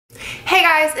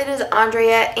guys, it is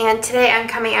Andrea, and today I'm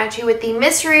coming at you with the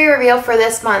mystery reveal for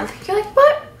this month. You're like,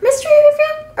 what? Mystery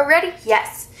reveal? Already?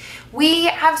 Yes. We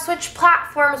have switched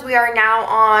platforms. We are now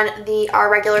on our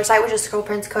regular site, which is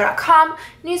ScribblePrintsCo.com.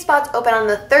 New spots open on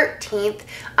the 13th.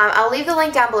 I'll leave the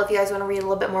link down below if you guys want to read a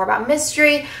little bit more about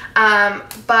mystery.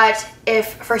 But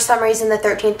if for some reason the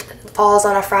 13th falls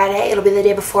on a Friday, it'll be the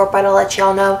day before, but I'll let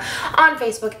y'all know on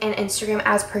Facebook and Instagram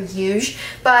as per usual.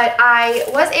 But I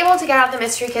was able to get out the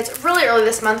mystery kits really early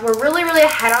this month. We're really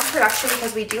ahead on production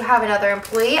because we do have another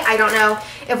employee. I don't know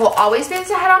if we'll always be this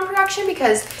ahead on production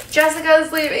because Jessica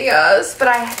is leaving us, but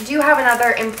I do have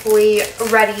another employee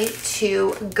ready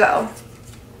to go.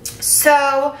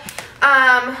 So,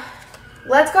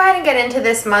 let's go ahead and get into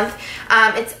this month.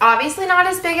 It's obviously not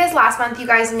as big as last month. You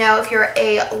guys know, if you're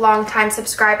a long-time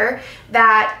subscriber,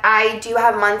 that I do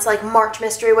have months like March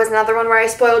mystery was another one where I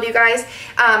spoiled you guys.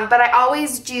 But I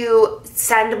always do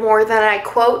send more than I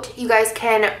quote. You guys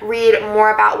can read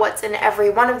more about what's in every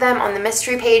one of them on the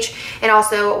mystery page. And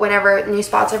also, whenever new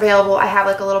spots are available, I have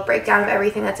like a little breakdown of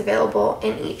everything that's available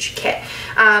in each kit.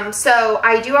 So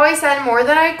I do always send more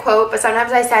than I quote, but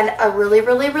sometimes I send a really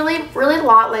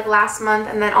lot, like last month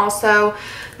and then also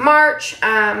March.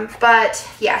 But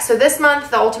yeah, so this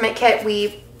month, the ultimate kit,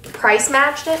 we price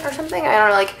matched it or something. I don't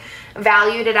know, like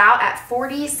valued it out at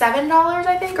 $47,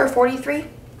 I think, or 43,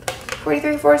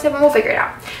 47. We'll figure it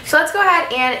out. So let's go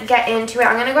ahead and get into it.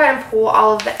 I'm gonna go ahead and pull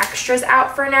all of the extras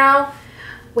out for now.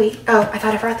 Wait, oh, I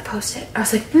thought I forgot to post it. I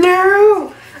was like,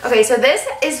 no. Okay, so this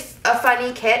is a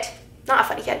funny kit. Not a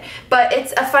funny kit, but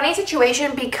it's a funny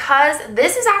situation because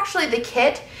this is actually the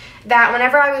kit that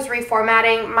whenever I was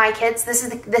reformatting my kits, this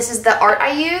is the art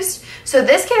I used. So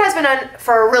this kit has been on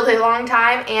for a really long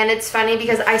time, and it's funny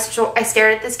because I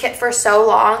stared at this kit for so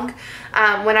long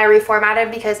when I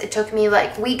reformatted, because it took me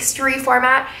like weeks to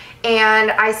reformat, and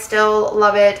I still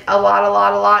love it a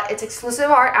lot. It's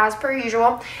exclusive art as per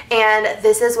usual, and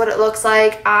this is what it looks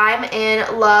like. I'm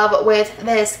in love with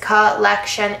this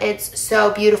collection. It's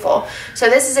so beautiful. So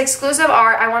this is exclusive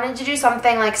art. I wanted to do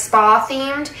something like spa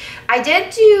themed. I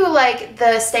did do like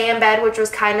the stay in bed, which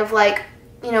was kind of like,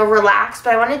 you know, relaxed,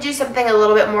 but I wanted to do something a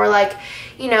little bit more like,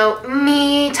 you know,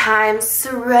 me time,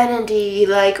 serenity,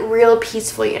 like real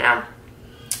peaceful, you know.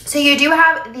 So you do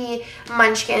have the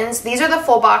munchkins. These are the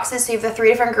full boxes. So you have the 3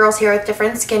 different girls here with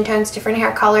different skin tones, different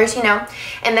hair colors, you know.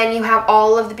 And then you have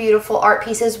all of the beautiful art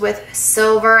pieces with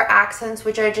silver accents,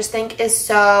 which I just think is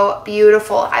so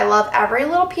beautiful. I love every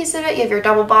little piece of it. You have your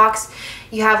double box.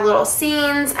 You have little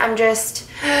scenes. I'm just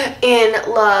in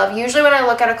love. Usually when I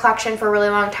look at a collection for a really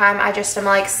long time, I just am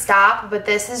like, stop. But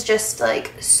this is just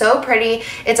like so pretty.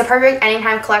 It's a perfect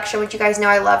anytime collection, which you guys know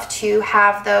I love to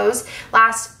have those.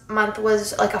 Last month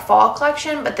was like a fall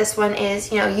collection, but this one is,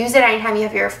 you know, use it anytime. You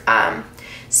have your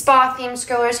spa themed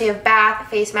strollers. So you have bath,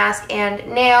 face mask, and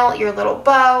nail, your little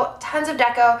bow, tons of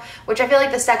deco, which I feel like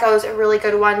this deco is a really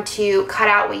good one to cut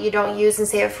out what you don't use and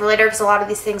save it for later, because a lot of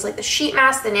these things like the sheet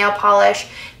mask, the nail polish,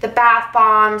 the bath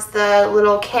bombs, the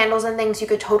little candles and things you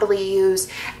could totally use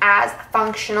as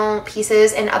functional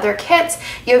pieces in other kits.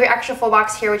 You have your extra full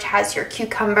box here, which has your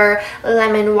cucumber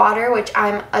lemon water, which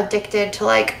I'm addicted to,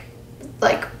 like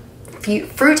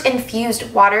fruit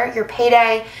infused water. Your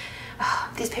payday.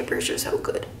 Oh, these papers are so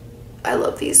good. I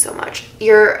love these so much.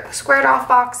 Your squared off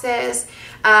boxes.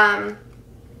 Then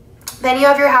you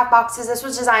have your half boxes. This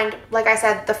was designed, like I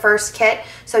said, the first kit,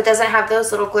 so it doesn't have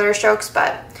those little glitter strokes,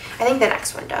 but I think the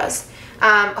next one does.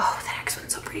 Oh, the next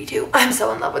one's so pretty too. I'm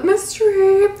so in love with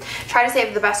mystery. Try to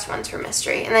save the best ones for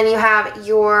mystery. And then you have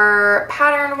your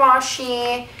pattern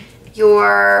washi,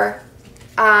 your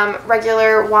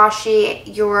regular washi,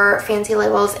 your fancy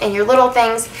labels, and your little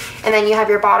things. And then you have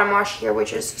your bottom washi here,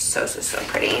 which is so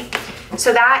pretty.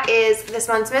 So that is this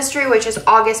month's mystery, which is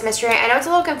August mystery. I know it's a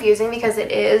little confusing because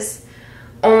it is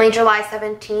only July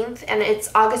 17th and it's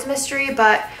August mystery,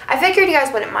 but I figured you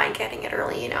guys wouldn't mind getting it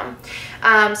early, you know.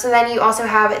 So then you also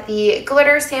have the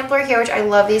glitter sampler here, which I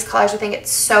love these colors. I think it's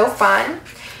so fun.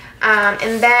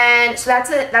 And then, so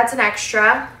that's an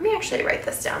extra. Let me actually write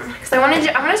this down because I'm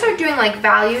gonna start doing like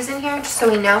values in here just so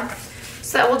we know.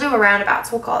 So that we'll do a roundabout,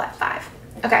 so we'll call that 5.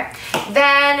 Okay.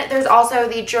 Then there's also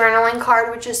the journaling card,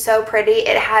 which is so pretty.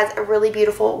 It has a really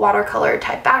beautiful watercolor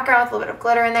type background with a little bit of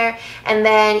glitter in there. And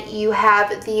then you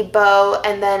have the bow,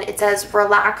 and then it says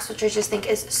relax, which I just think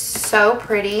is so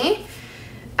pretty.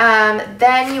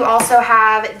 Then you also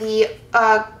have the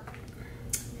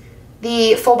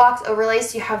full box overlays.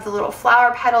 So you have the little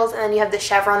flower petals, and then you have the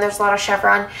chevron. There's a lot of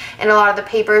chevron in a lot of the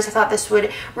papers. I thought this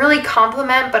would really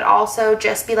complement, but also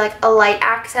just be like a light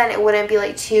accent. It wouldn't be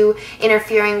like too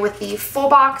interfering with the full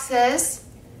boxes.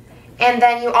 And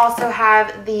then you also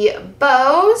have the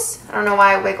bows. I don't know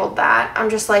why I wiggled that. I'm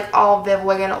just like all viv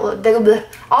wiggling all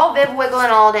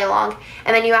day long.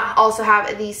 And then you also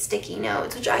have these sticky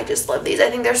notes, which I just love these. I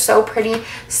think they're so pretty,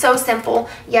 so simple,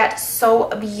 yet so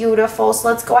beautiful. So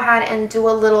let's go ahead and do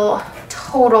a little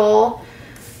total.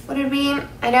 What did we,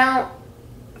 I know,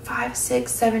 5,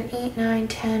 6, 7, 8, 9,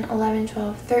 10, 11,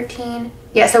 12, 13.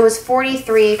 Yeah, so it was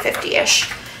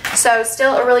 $43.50-ish. So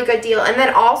still a really good deal. And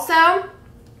then also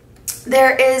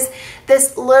there is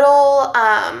this little,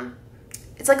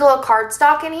 it's like a little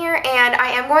cardstock in here, and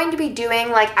I am going to be doing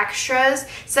like extras.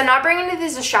 So not bringing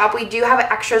these to shop. We do have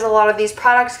extras, a lot of these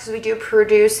products, because we do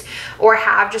produce or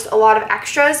have just a lot of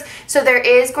extras. So there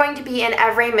is going to be in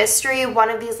every mystery one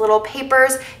of these little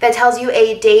papers that tells you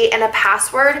a date and a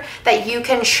password that you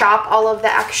can shop all of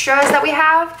the extras that we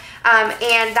have.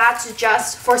 And that's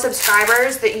just for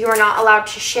subscribers, that you are not allowed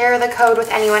to share the code with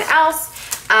anyone else.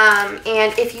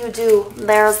 And if you do,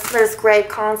 there's grave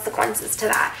consequences to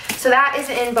that. So that is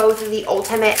in both the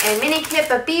Ultimate and Mini Kit,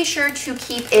 but be sure to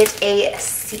keep it a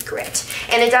secret.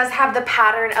 And it does have the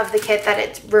pattern of the kit that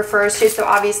it refers to, so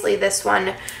obviously this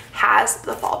one has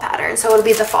the fall pattern, so it'll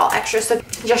be the fall extra. So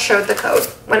just showed the code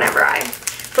whenever I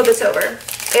flip this over.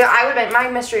 My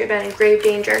mystery would have been in grave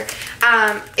danger.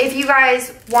 If you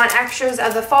guys want extras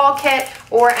of the fall kit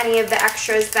or any of the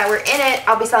extras that were in it,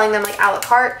 I'll be selling them like a la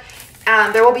carte.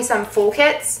 There will be some full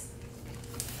kits,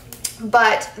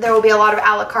 but there will be a lot of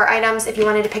a la carte items. If you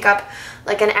wanted to pick up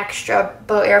like an extra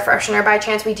boat air freshener by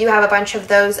chance, we do have a bunch of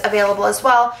those available as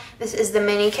well. This is the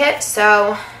mini kit,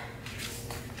 so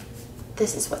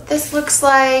this is what this looks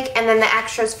like. And then the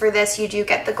extras for this, you do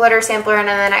get the glitter sampler, and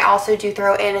then I also do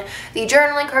throw in the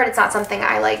journaling card. It's not something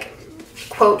I like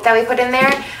quote that we put in there,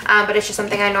 but it's just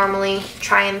something I normally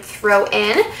try and throw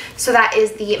in. So that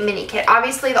is the mini kit.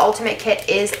 Obviously the Ultimate Kit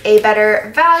is a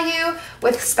better value.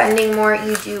 With spending more,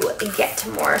 you do get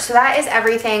more. So that is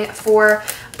everything for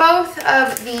both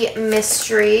of the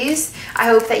mysteries. I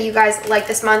hope that you guys like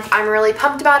this month. I'm really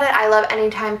pumped about it. I love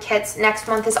anytime kits. Next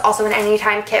month is also an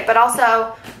anytime kit, but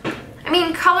also, I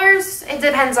mean, colors, it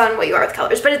depends on what you are with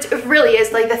colors, but it really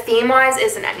is, like the theme-wise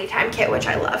is an anytime kit, which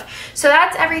I love. So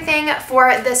that's everything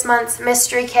for this month's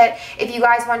mystery kit. If you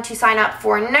guys want to sign up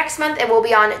for next month, it will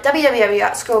be on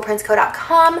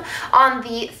www.scribbleprintsco.com on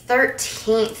the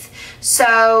 13th.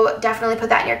 So definitely put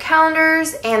that in your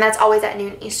calendars, and that's always at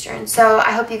noon Eastern. So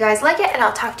I hope you guys like it, and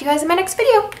I'll talk to you guys in my next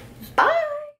video.